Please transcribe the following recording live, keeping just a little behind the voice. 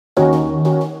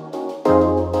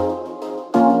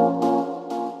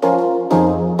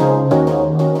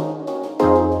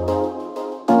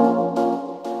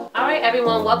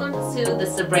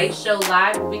Brave Show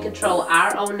Live, where we control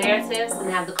our own narratives and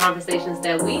have the conversations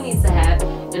that we need to have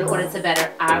in order to better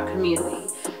our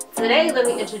community. Today, let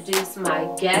me introduce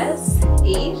my guest,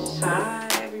 Ish. Hi,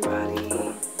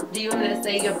 everybody. Do you want me to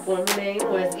say your former name,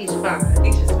 or is Ish fine?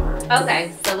 Ish is fine.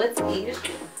 Okay, so it's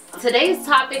Ish. Today's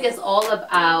topic is all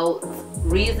about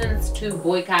reasons to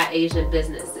boycott Asian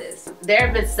businesses. There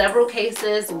have been several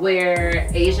cases where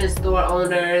Asian store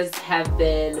owners have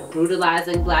been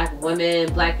brutalizing black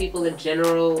women, black people in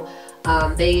general.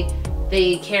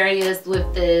 They carry us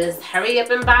with this hurry up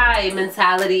and buy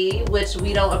mentality, which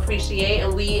we don't appreciate,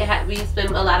 and we spend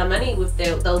a lot of money with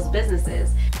those businesses.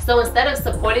 So instead of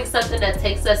supporting something that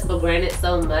takes us for granted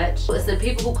so much, it's the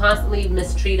people who constantly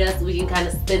mistreat us, we can kind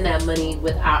of spend that money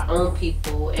with our own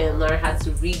people and learn how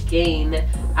to regain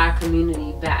our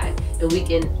community back. And we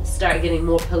can start getting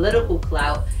more political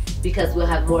clout because we'll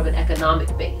have more of an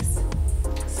economic base.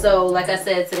 So like I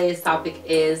said, today's topic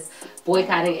is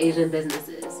boycotting Asian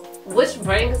businesses. Which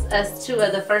brings us to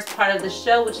the first part of the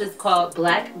show, which is called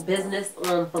Black Business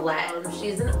on Blast.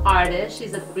 She's an artist,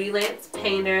 she's a freelance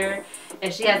painter,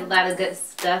 and she has a lot of good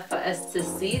stuff for us to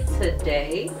see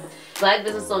today. Black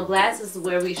Business on Blast is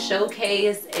where we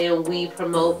showcase and we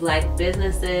promote black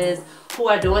businesses who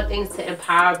are doing things to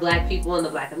empower black people in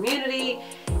the black community,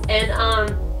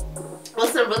 and with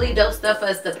some really dope stuff for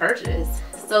us to purchase.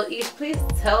 So Ish, please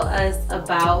tell us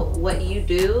about what you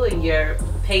do and your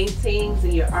paintings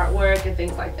and your artwork and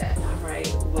things like that. All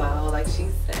right. Well, like she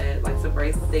said, like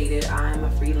Sabrae stated, I'm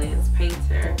a freelance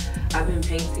painter. I've been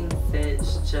painting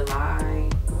since July.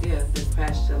 Yeah, this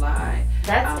past July.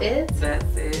 That's it?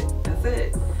 That's it. That's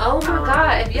it. Oh my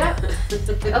God. Yeah.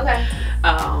 Okay.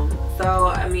 So,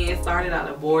 I mean, it started out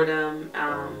of boredom.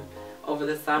 Over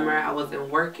the summer, I wasn't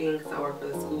working because I work for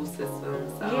the school system.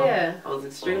 So yeah. I was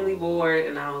extremely bored,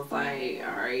 and I was like,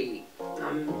 all right,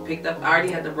 I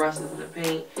already had the brushes and the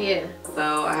paint. Yeah.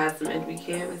 So I had some empty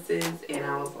canvases, and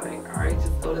I was like, all right,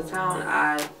 just go to town.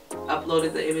 I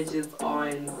uploaded the images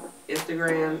on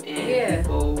Instagram, and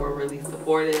people were really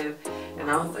supportive. And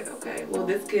I was like, okay, well,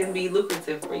 this can be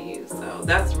lucrative for you. So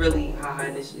that's really how I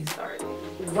initially started.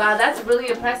 Wow, that's really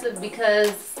impressive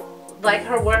because, like,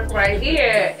 her work right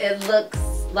here, it looks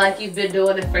like you've been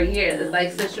doing it for years. It's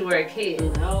like since you were a kid.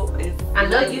 No, I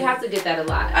know you have to get that a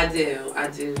lot. I do.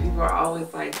 People are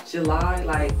always like, July,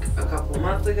 like a couple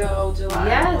months ago, July.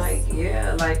 Yes. I'm like,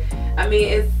 yeah, like, I mean,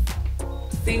 it's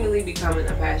seemingly becoming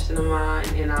a passion of mine,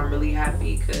 and I'm really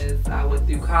happy because I went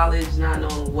through college not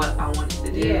knowing what I wanted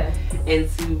to do. Yeah. And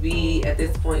to be at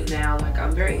this point now, like,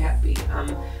 I'm very happy.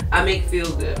 I make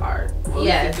feel-good art.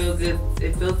 Yes.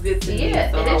 It feels good to me.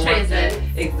 Yeah, so and it translates.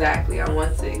 Exactly. I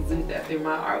want to exude that through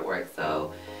my artwork.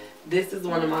 So this is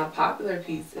one of my popular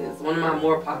pieces, one of my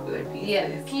more popular pieces.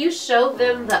 Yeah. Can you show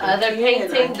them the other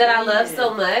painting that I love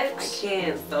so much? I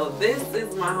can. So this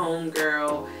is my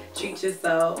homegirl, Treat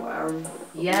Yourself.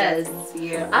 Yes.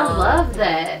 Yeah. I love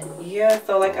that. Yeah.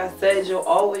 So like I said, you'll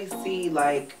always see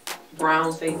like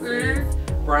brown faces,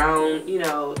 brown, you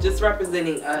know, just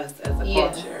representing us as a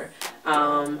culture.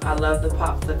 I love the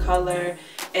pops of color,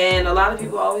 and a lot of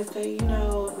people always say, you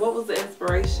know, what was the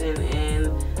inspiration? And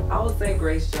I would say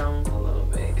Grace Jones a little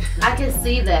bit. I can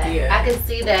see that. Yeah. I can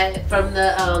see that from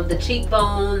the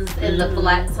cheekbones and the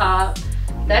flat top.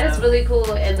 That is really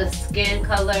cool, and the skin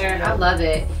color, I love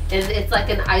it. And it's like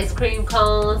an ice cream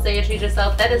cone, so you treat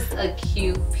yourself. That is a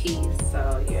cute piece.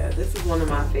 So yeah, this is one of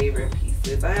my favorite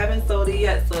pieces. I haven't sold it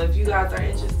yet, so if you guys are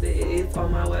interested, it is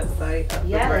on my website.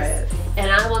 Yes,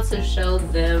 and I want to show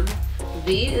them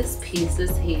these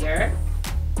pieces here.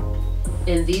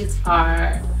 And these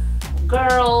are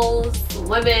girls,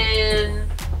 women,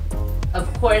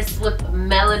 of course with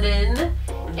melanin.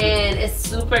 And it's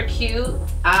super cute.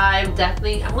 I'm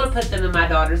gonna put them in my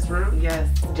daughter's room. Yes.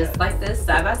 Just like this,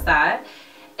 side by side.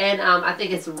 And I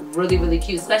think it's really, really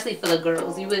cute, especially for the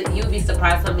girls. You would be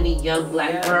surprised how many young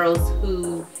black girls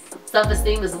who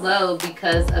self-esteem is low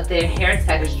because of their hair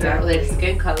texture or their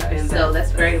skin color. And so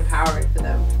that's very empowering for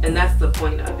them. And that's the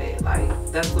point of it. Like,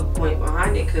 that's the point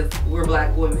behind it, because we're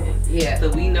black women. Yeah. So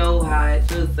we know how it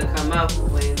feels to come up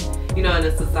when, you know, in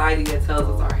a society that tells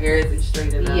us our hair isn't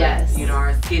straight enough. Yes. You know,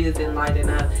 our skin isn't light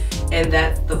enough. And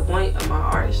that's the point of my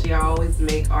artistry. I always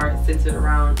make art centered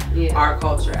around our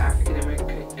culture, African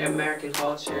American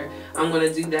culture. I'm going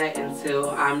to do that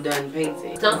until I'm done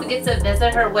painting. Don't forget to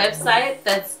visit her website.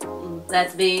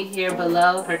 That's being here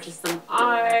below. Purchase some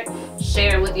art,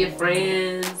 share it with your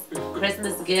friends,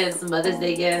 Christmas gifts, Mother's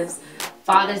Day gifts,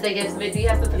 Father's Day gifts. Do you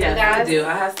have something for the guys? I do.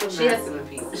 I have some masculine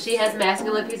pieces. She has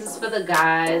masculine pieces for the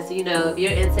guys. You know, if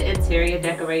you're into interior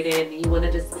decorating and you want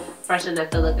to just freshen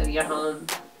up the look of your home,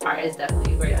 art is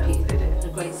definitely a great piece. It is.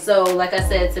 quick. So like I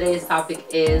said, today's topic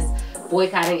is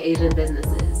boycotting Asian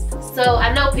businesses. So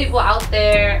I know people out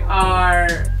there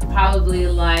are probably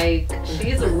like,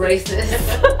 she's a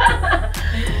racist.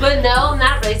 But no, I'm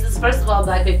not racist. First of all,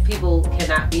 black people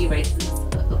cannot be racist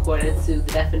according to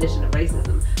the definition of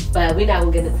racism. But we're not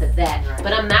gonna get into that. Right.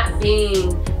 But I'm not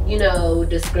being, you know,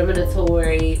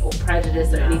 discriminatory or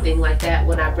prejudiced or anything like that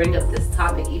when I bring up this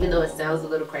topic, even though it sounds a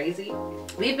little crazy.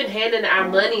 We've been handing our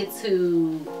money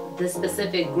to this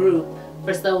specific group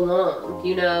for so long,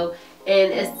 you know,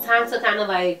 and it's time to kind of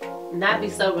like not be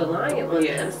so reliant on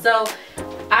them. So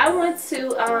I want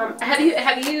to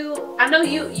have you I know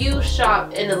you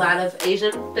shop in a lot of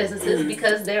Asian businesses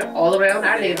because they're all around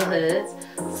our neighborhoods.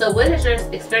 So what has your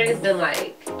experience been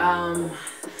like?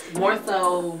 More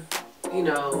so, you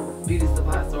know, beauty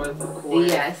supply stores, of course.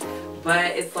 Yes. But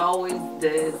it's always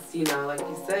this, you know, like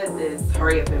you said, this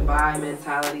hurry up and buy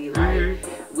mentality. Like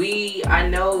I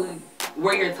know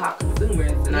we're your top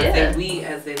consumers, and I say we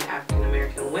as in African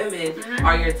American women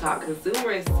are your top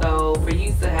consumers. So for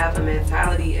you to have a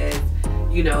mentality as,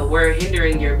 you know, we're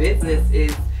hindering your business,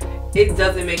 it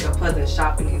doesn't make a pleasant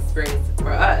shopping experience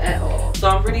for us at all. So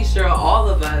I'm pretty sure all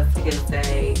of us can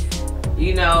say,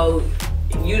 you know,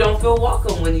 you don't feel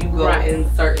welcome when you go in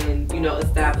certain, you know,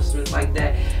 establishments like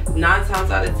that. 9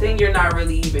 times out of 10, you're not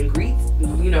really even greeted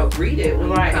when you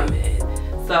come in.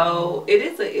 So it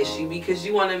is an issue because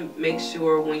you want to make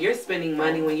sure when you're spending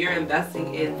money, when you're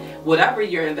investing in whatever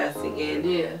you're investing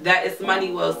in, that it's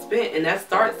money well spent, and that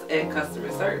starts at customer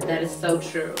service. That is so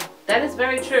true. That is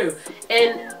very true.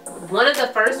 And one of the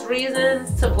first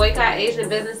reasons to boycott Asian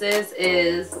businesses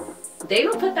is they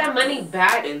don't put that money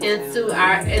back into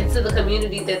the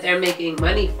community that they're making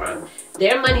money from.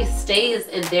 Their money stays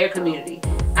in their community.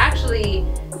 Actually,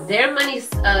 their money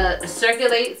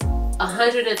circulates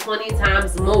 120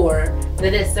 times more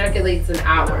than it circulates in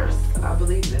ours. I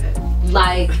believe that.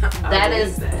 Like, that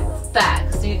is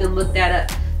fact. So you can look that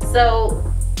up. So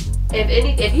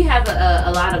if you have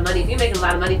a lot of money, if you're making a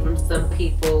lot of money from some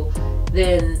people,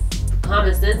 then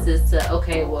common sense is to,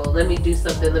 okay, well, let me do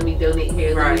something, let me donate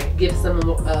here, let me give some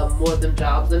more of them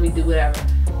jobs, let me do whatever.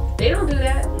 They don't do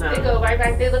that. No. They go right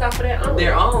back, they look out for their own.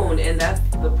 Their own, and that's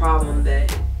the problem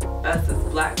that us as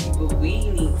black people, we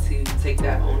need to take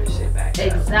that ownership back.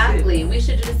 Exactly. We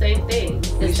should do the same thing.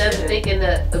 Instead of thinking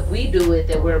that if we do it,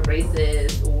 that we're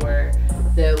racist or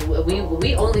that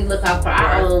we only look out for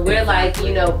our own. We're like,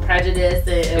 you know, prejudiced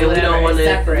and we don't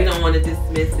want to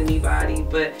dismiss anybody.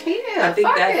 But I think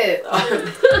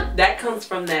that comes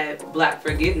from that black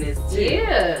forgiveness too.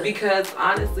 Yeah. Because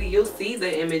honestly, you'll see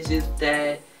the images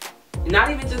that.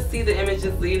 Not even just see the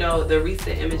images, you know, the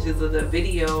recent images of the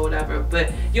video or whatever,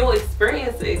 but you'll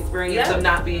experience the experience of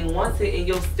not being wanted, and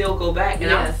you'll still go back.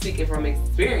 And I'm speaking from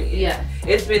experience. Yeah.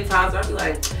 It's been times where I'll be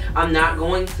like, I'm not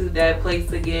going to that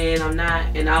place again. I'm not,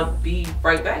 and I'll be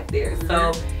right back there.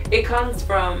 So it comes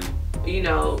from, you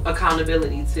know,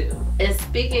 accountability too.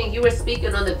 And you were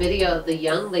speaking on the video of the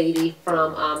young lady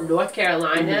from North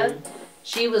Carolina.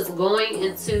 She was going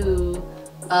into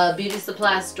a beauty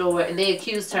supply store, and they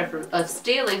accused her of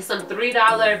stealing some $3,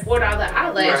 $4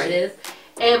 eyelashes.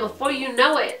 And before you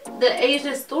know it, the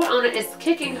Asian store owner is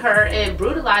kicking her and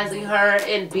brutalizing her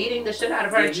and beating the shit out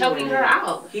of her and choking her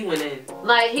out. He went in.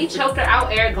 Like, he choked her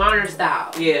out Eric Garner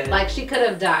style. Yeah. Like, she could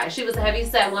have died. She was a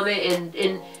heavy-set woman,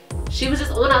 and she was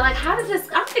just on her like, how did this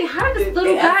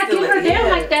little guy get her down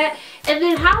like that? And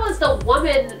then how is the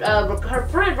woman, her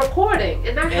friend, recording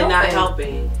and not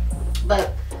helping?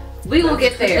 But we will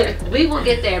get there. We will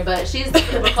get there. But she's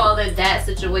recalling that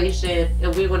situation,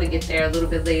 and we're going to get there a little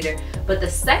bit later. But the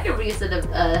second reason of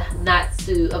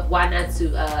why not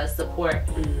to support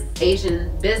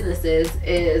Asian businesses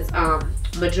is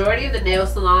majority of the nail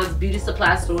salons, beauty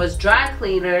supply stores, dry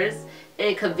cleaners,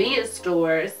 and convenience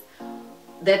stores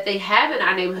that they have in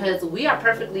our neighborhoods, we are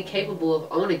perfectly capable of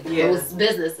owning those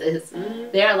businesses.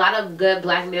 There are a lot of good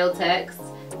black nail techs.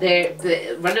 They're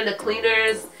running the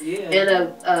cleaners in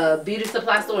a beauty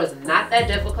supply store is not that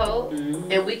difficult,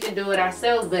 and we can do it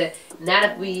ourselves. But not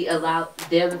if we allow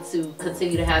them to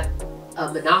continue to have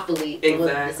a monopoly on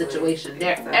the situation.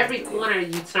 Every corner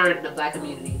you turn in the black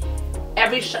community,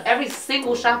 every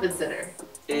single shopping center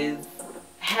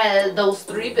has those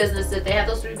 3 businesses. They have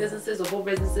those 3 businesses or 4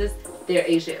 businesses. They're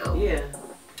Asian owned. Yeah,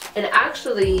 and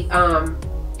actually,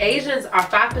 Asians are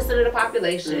 5% of the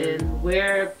population.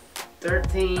 We're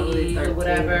 13 or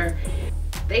whatever.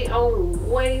 They own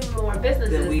way more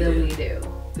businesses than we do.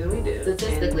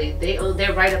 Statistically,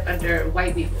 they're right up under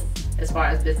white people as far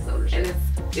as business ownership.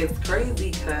 And it's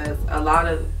crazy because a lot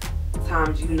of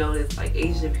times you notice like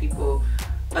Asian people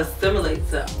assimilate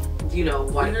to, you know,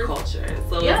 white culture.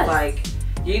 So it's like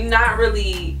you're not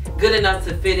really good enough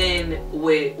to fit in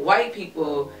with white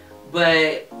people,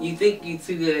 but you think you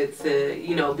too good to,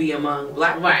 you know, be among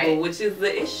black people, which is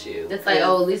the issue. It's like,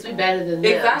 oh, at least we better than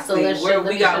them. Exactly. So where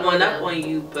we got one up on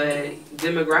you, but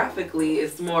demographically,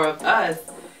 it's more of us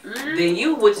than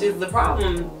you, which is the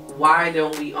problem. Why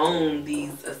don't we own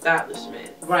these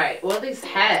establishments? Right. Or at least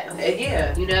have.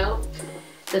 Yeah. You know?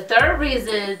 The third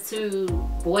reason to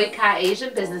boycott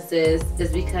Asian businesses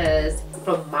is because,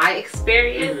 from my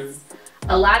experience,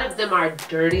 a lot of them are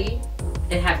dirty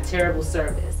and have terrible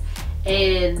service.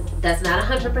 And that's not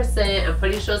 100%. I'm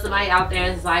pretty sure somebody out there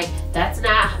is like, that's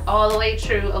not all the way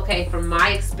true. Okay, from my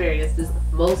experiences,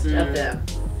 most of them,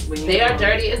 they are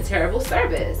dirty and terrible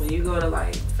service. When you go to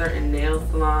like certain nail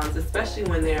salons, especially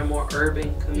when they're more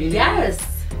urban communities. Yes.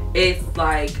 It's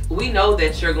like, we know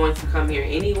that you're going to come here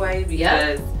anyway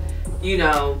because, you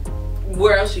know,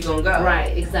 where else you gonna go?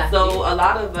 Right, exactly. So a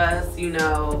lot of us, you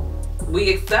know,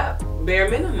 we accept bare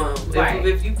minimum. Right.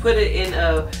 If you put it in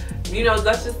a, you know,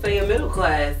 let's just say a middle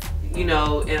class, you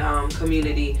know,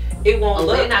 community, it won't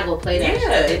look. They're not gonna play that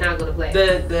shit. They're not gonna play.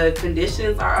 The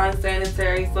conditions are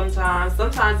unsanitary sometimes.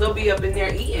 Sometimes they'll be up in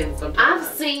there eating. Sometimes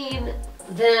I've seen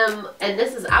them, and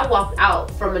this is, I walked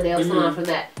out from a nail salon from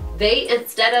that. They,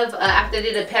 instead of, after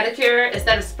they did a pedicure,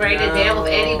 instead of spraying it down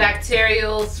with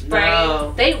antibacterial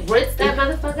spray, they rinsed that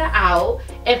motherfucker out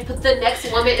and put the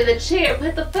next woman in the chair,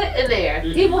 put the foot in there.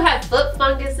 People have foot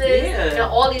funguses and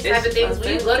all these type of things.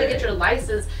 When you go to get your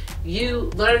license,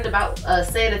 you learn about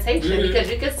sanitation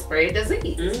because you can spray a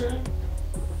disease.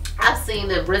 I've seen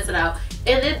them rinse it out.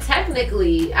 And then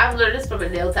technically, I've learned this from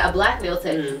a black nail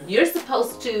tech. You're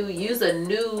supposed to use a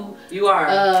new...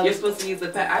 you're supposed to use a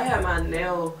pet. I had my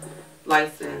nail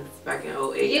license back in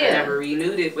 2008. I never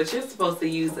renewed it, but you're supposed to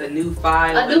use a new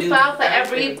file. A new file for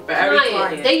every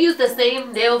client. They use the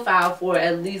same nail file for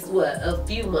at least, what, a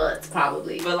few months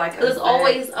probably. But like it's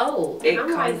always old. It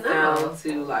comes down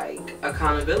to like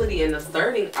accountability and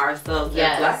asserting ourselves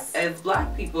as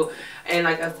black people. And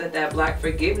like I said, that black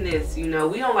forgiveness, you know,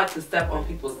 we don't like to step on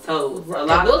people's toes. A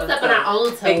lot we'll step on our own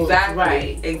toes.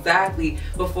 Exactly. Exactly.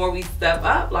 Before we step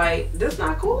up, like, this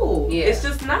not cool. It's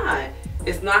just not.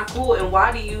 It's not cool. And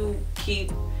why do you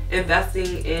keep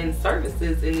investing in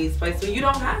services in these places when you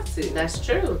don't have to? That's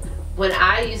true. When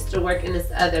I used to work in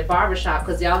this other barbershop,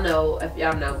 because y'all know, if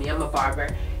y'all know me, I'm a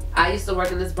barber. I used to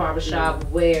work in this barbershop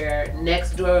where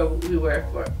next door we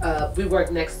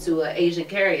worked next to an Asian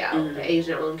carryout, an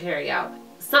Asian-owned carryout.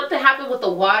 Something happened with the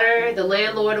water, the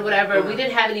landlord or whatever. We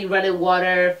didn't have any running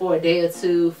water for a day or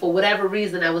two for whatever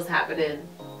reason that was happening,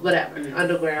 whatever,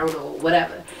 underground or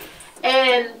whatever.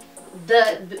 And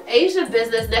the Asian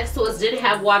business next to us didn't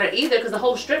have water either because the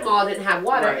whole strip mall didn't have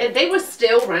water, and they were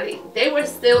still running. They were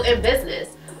still in business.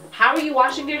 How are you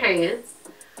washing your hands?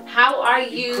 How are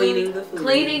you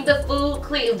cleaning the food,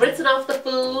 rinsing off the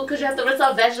food because you have to rinse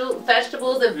off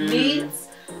vegetables and meats?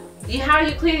 How are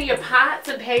you cleaning your pots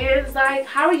and pans? Like,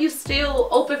 how are you still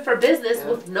open for business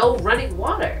with no running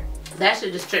water? That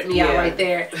should just trip me out right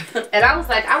there. And I was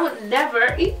like, I would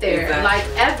never eat there, like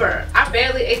ever. I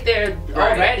barely ate there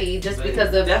already just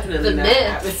because of the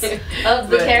myths of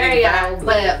the carryout.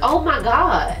 But oh my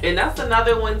God. And that's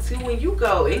another one too. When you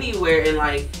go anywhere in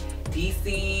like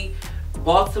DC,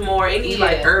 Baltimore, any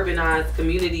like urbanized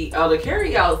community, the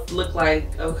carryouts look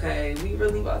like, okay, we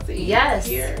really about to eat here. Yes.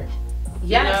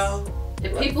 You know?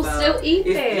 And people still eat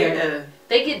there.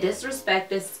 They get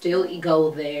disrespected, still go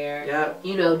there.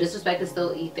 You know, disrespected,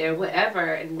 still eat there,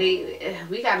 whatever. And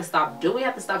we gotta stop. We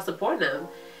have to stop supporting them.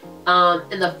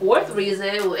 And the fourth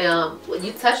reason,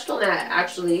 you touched on that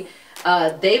actually,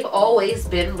 they've always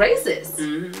been racist.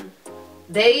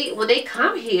 When they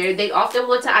come here, they often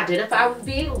want to identify with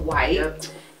being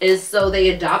white, and so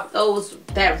they adopt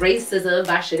that racism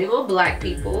by shitting on black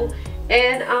people.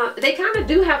 And they kind of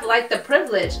do have like the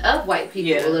privilege of white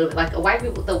people a little bit. Like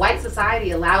the white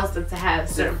society allows them to have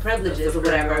certain privileges or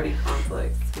whatever.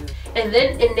 And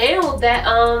now that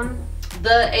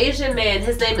the Asian man,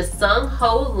 his name is Sung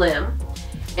Ho Lim,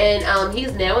 and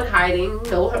he's now in hiding.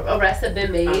 No arrests have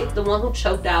been made. The one who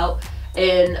choked out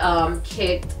and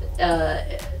kicked,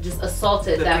 just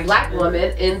assaulted that black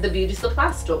woman in the beauty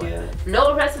supply store.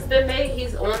 No arrest has been made.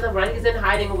 He's on the run. He's in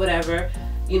hiding or whatever.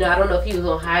 You know, I don't know if he was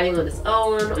on hiding on his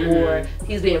own or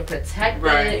he's being protected.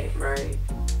 Right.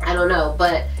 I don't know,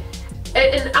 but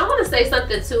and I want to say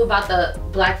something too about the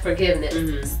black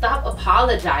forgiveness. Stop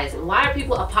apologizing. Why are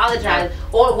people apologizing,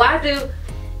 or why do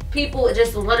people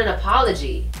just want an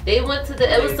apology? They went to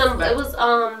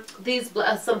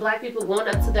some black people going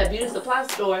up to that beauty supply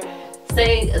store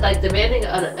saying, like, demanding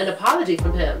an apology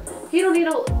from him. He don't need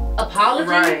no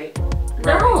apology.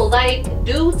 No, like,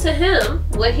 do to him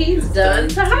what he's done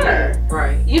to her.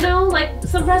 Right. You know, like,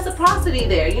 some reciprocity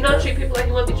there. You know, treat people like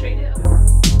you want to be treated.